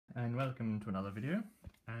And welcome to another video,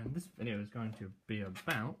 and this video is going to be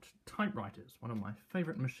about typewriters, one of my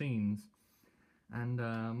favourite machines, and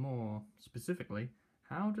more specifically,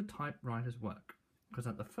 how do typewriters work? Because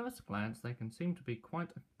at the first glance they can seem to be quite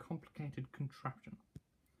a complicated contraption.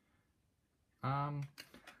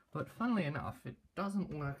 But funnily enough, it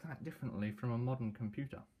doesn't work that differently from a modern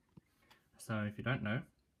computer. So if you don't know,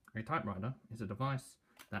 a typewriter is a device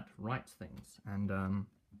that writes things, and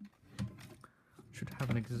should have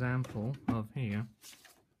an example of here.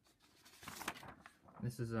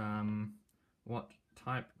 This is what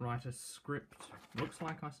typewriter script looks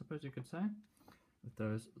like, I suppose you could say, with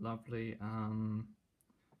those lovely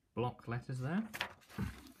block letters there.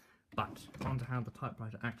 But on to how the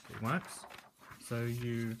typewriter actually works. So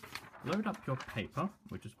you load up your paper,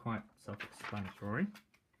 which is quite self-explanatory,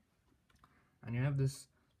 and you have this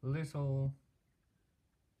little,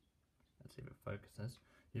 let's see if it focuses,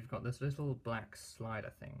 you've got this little black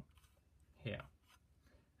slider thing here,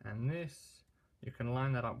 and this, you can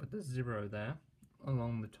line that up with the 0 there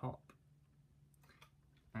along the top,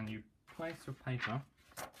 and you place your paper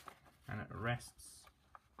and it rests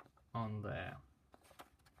on there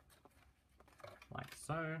like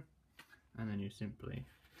so, and then you simply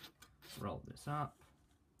roll this up,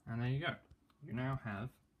 and there you go. You now have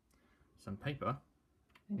some paper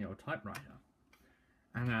in your typewriter.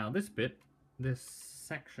 And now this bit, this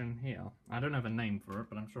section here, I don't have a name for it,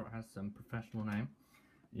 but I'm sure it has some professional name.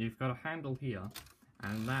 You've got a handle here,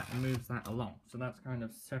 and that moves that along, so that's kind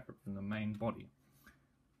of separate from the main body.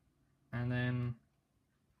 And then,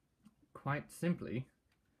 quite simply,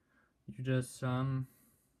 you just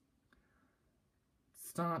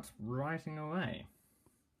start writing away,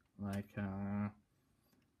 like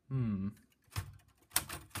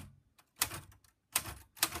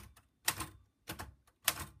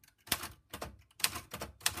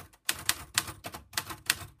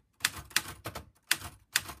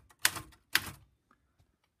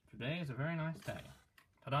Today is a very nice day.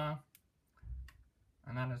 Ta-da!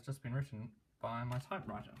 And that has just been written by my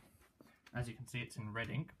typewriter. As you can see, it's in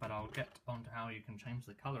red ink, but I'll get onto how you can change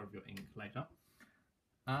the colour of your ink later.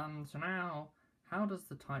 So now, how does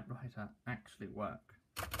the typewriter actually work?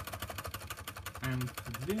 And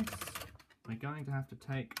for this, we're going to have to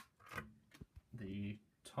take the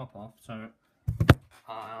top off, so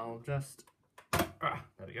I'll just,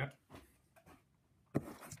 there we go.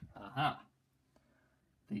 Aha!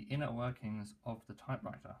 The inner workings of the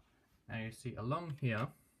typewriter. Now you see along here,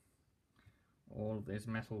 all of these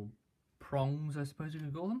metal prongs, I suppose you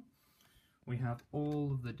could call them, we have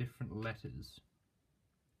all of the different letters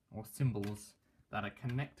or symbols that are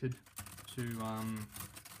connected to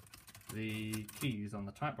the keys on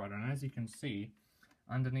the typewriter. And as you can see,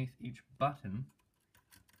 underneath each button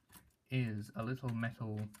is a little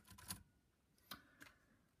metal,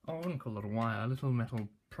 I wouldn't call it a wire, a little metal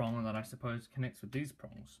prong that I suppose connects with these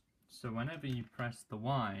prongs. So whenever you press the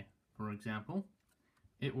Y, for example,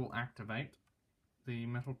 it will activate the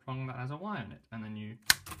metal prong that has a Y in it, and then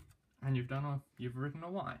you've written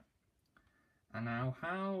a Y. And now,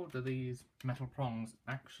 how do these metal prongs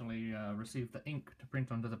actually receive the ink to print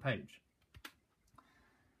onto the page?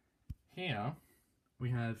 Here we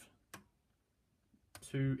have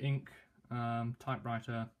two ink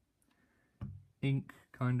typewriter ink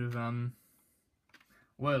kind of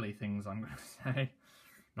whirly things, I'm going to say,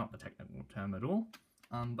 not the technical term at all,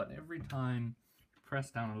 but every time you press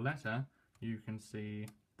down a letter, you can see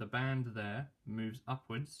the band there moves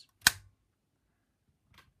upwards,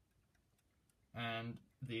 and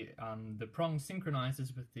the prong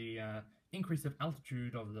synchronizes with the increase of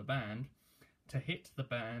altitude of the band to hit the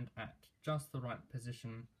band at just the right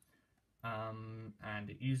position, and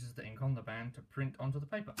it uses the ink on the band to print onto the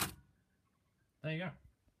paper. There you go.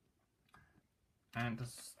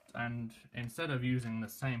 And instead of using the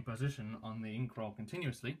same position on the ink roll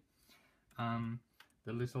continuously,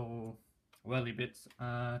 the little whirly bits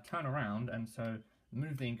turn around, and so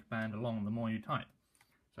move the ink band along the more you type.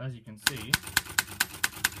 So as you can see,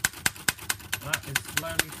 that is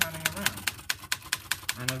slowly turning around,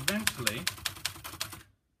 and eventually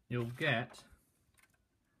you'll get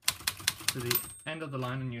to the end of the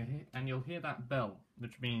line, and you'll hear that bell,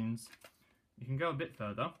 which means you can go a bit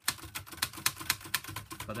further,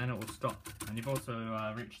 but then it will stop, and you've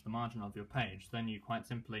also reached the margin of your page. Then you quite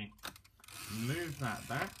simply move that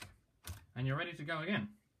back, and you're ready to go again.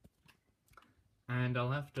 And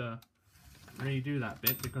I'll have to redo that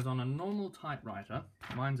bit, because on a normal typewriter,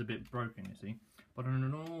 mine's a bit broken, you see, but on a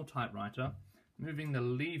normal typewriter, moving the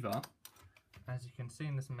lever, as you can see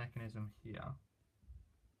in this mechanism here,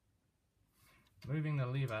 moving the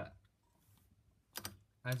lever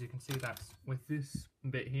as you can see, that's with this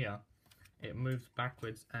bit here, it moves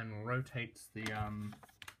backwards and rotates the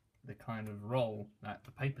kind of roll that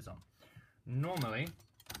the paper's on. Normally,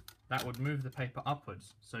 that would move the paper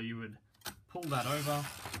upwards, so you would pull that over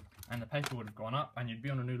and the paper would have gone up and you'd be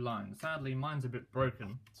on a new line. Sadly, mine's a bit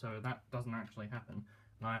broken, so that doesn't actually happen,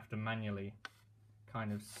 and I have to manually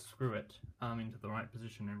kind of screw it into the right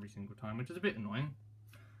position every single time, which is a bit annoying,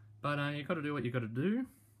 but you got to do what you got to do.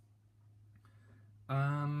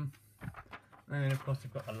 And then of course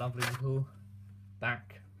you've got a lovely little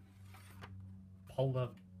back holder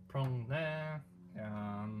prong there,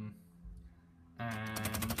 and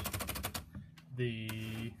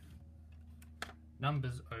the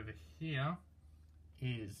numbers over here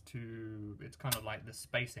it's kind of like the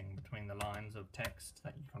spacing between the lines of text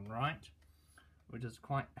that you can write, which is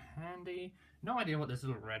quite handy. No idea what this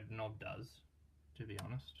little red knob does, to be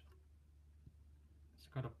honest. It's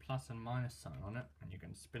got a plus and minus sign on it, and you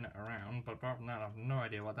can spin it around, but apart from that, I have no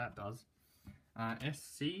idea what that does.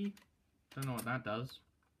 SC, don't know what that does.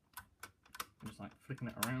 I'm just like flicking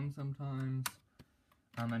it around sometimes.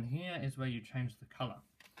 And here is where you change the colour.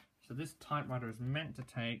 So this typewriter is meant to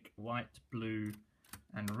take white, blue,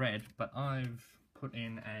 and red, but I've put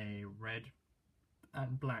in a red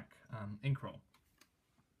and black ink roll.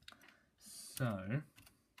 So,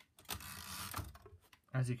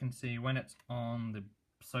 as you can see, when it's on the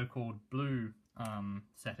so-called blue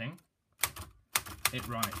setting, it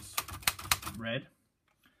writes red.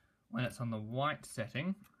 When it's on the white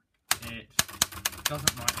setting, it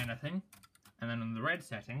doesn't write anything. And then on the red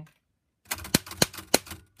setting,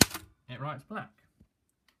 it writes black.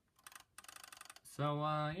 So,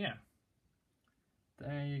 yeah.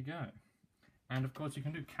 There you go. And of course you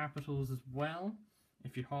can do capitals as well.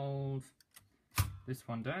 If you hold this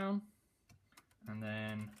one down, and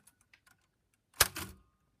then,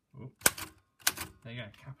 there you go,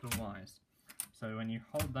 capital Y's. So when you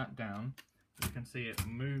hold that down, you can see it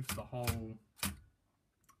moves the whole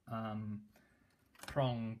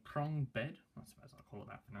prong bed, I suppose I'll call it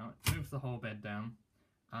that for now. It moves the whole bed down,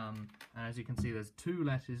 and as you can see there's two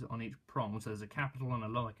letters on each prong, so there's a capital and a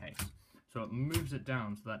lowercase. So it moves it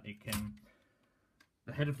down so that it can,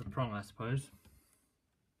 the head of the prong I suppose,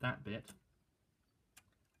 that bit,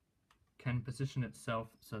 can position itself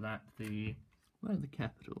so that the, where are the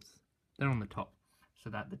capitals? They're on the top. So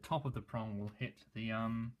that the top of the prong will hit the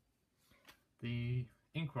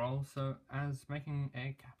ink roll, so as making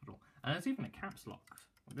a capital. And there's even a caps lock,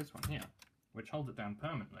 like this one here, which holds it down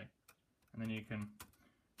permanently. And then you can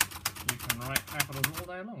write capitals all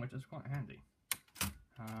day long, which is quite handy.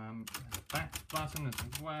 Back button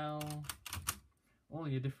as well. All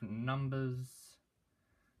your different numbers.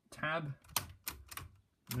 Tab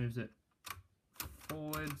moves it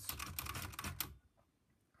forwards.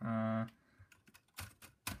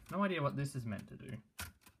 No idea what this is meant to do.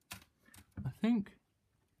 I think,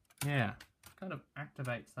 yeah, kind of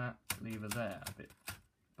activates that lever there a bit,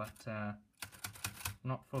 but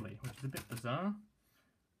not fully, which is a bit bizarre.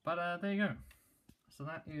 But there you go. So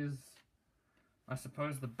that is, I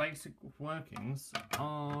suppose, the basic workings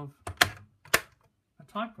of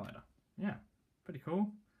a typewriter. Yeah, pretty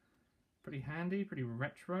cool, pretty handy, pretty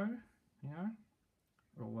retro, you know,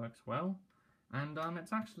 it all works well, and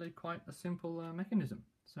it's actually quite a simple mechanism.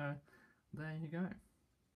 So there you go.